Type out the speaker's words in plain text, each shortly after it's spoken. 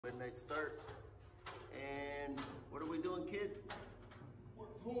midnight start. And what are we doing, kid? We're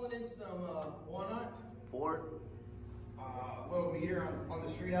pulling in some walnut. For? A little meter on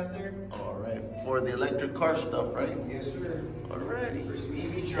the street out there. All right, for the electric car stuff, right? Yes, sir. Alrighty. For some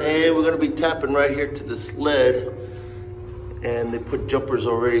EV chargers. And we're gonna be tapping right here to the sled. And they put jumpers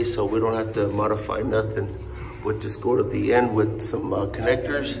already, so we don't have to modify nothing. We'll just go to the end with some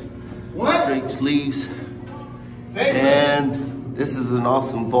connectors, straight sleeves. And this is an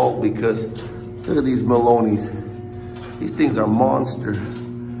awesome vault because look at these Malonis. These things are monster.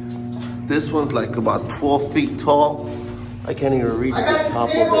 This one's like about 12 feet tall. I can't even reach the top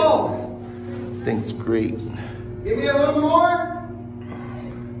of it. Thing's great. Give me a little more.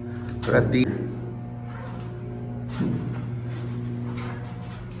 At the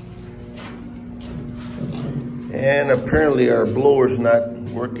and apparently our blower's not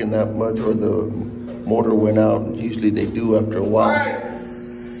working that much, or the motor went out. Usually they do after a while.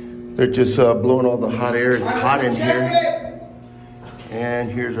 They're just blowing all the hot air. It's hot in here.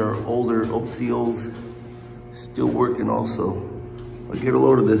 And here's our older OCOs still working also. I'll get a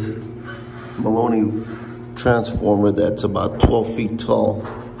load of this Maloney transformer that's about 12 feet tall.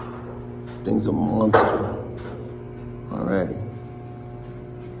 Thing's a monster. Alrighty.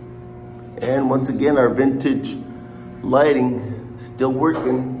 And once again, our vintage lighting still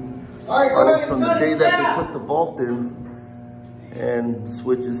working. From the day that they put the vault in, and the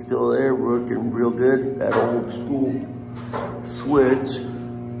switch is still there, working real good. That old school switch.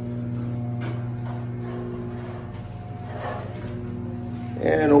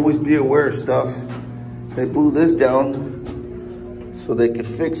 And always be aware of stuff. They blew this down so they could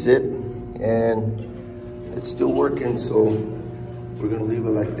fix it, and it's still working, so we're gonna leave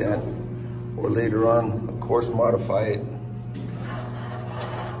it like that. Or later on, of course, modify it.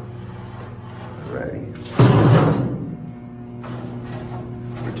 Ready.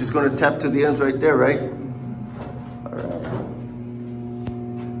 We're just gonna tap to the ends right there, right? All right.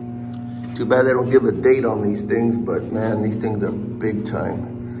 Too bad they don't give a date on these things, but man, these things are big time.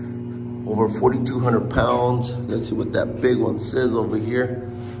 Over 4,200 pounds. Let's see what that big one says over here.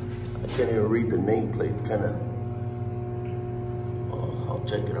 I can't even read the nameplate. It's kind of, I'll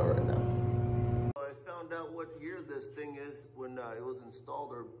check it out right now. I found out what year this thing is when it was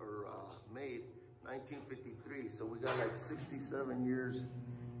installed or made, 1953. So we got like 67 years.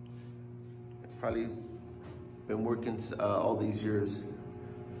 Probably been working all these years.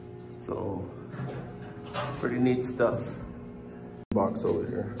 So pretty neat stuff. Box over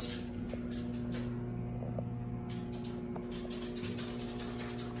here.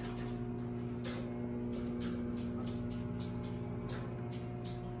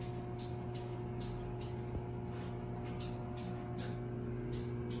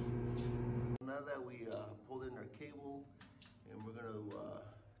 Now that we pulled in our cable, and we're gonna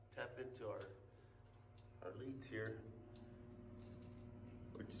tap into our leads here.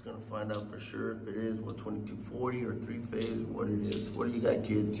 We're just gonna find out for sure if it is 12240 or 3-phase, what it is. What do you got,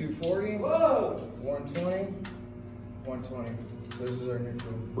 kid? 240. Whoa. 120. 120. So this is our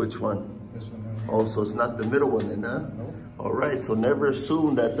neutral. Which one? This one over here. Oh, so it's not the middle one then, huh? Nope. All right, so never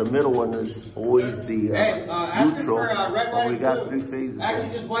assume that the middle one is always the neutral. For, we got 3 phases.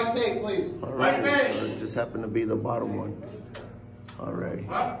 Actually, just white tape, please. All right, so it just happened to be the bottom one. All right.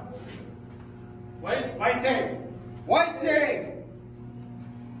 What? Wait, white tape. White tape.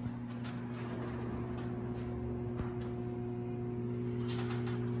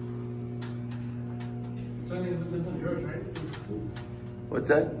 What's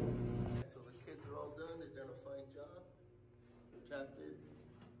that? So the kids are all done. They've done a fine job. Tapped it.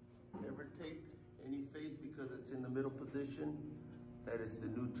 Never take any phase because it's in the middle position. That is the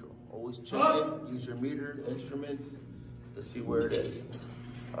neutral. Always check it. Use your meter, instruments to see where it is.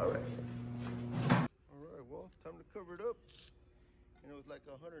 All right. All right. Well, time to cover it up. And it was like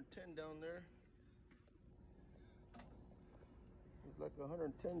 110 down there. It was like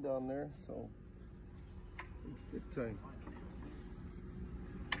 110 down there, so it's good time.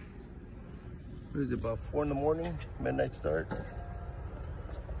 What is it, about 4 in the morning, midnight start,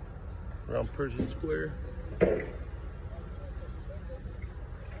 around Persian Square.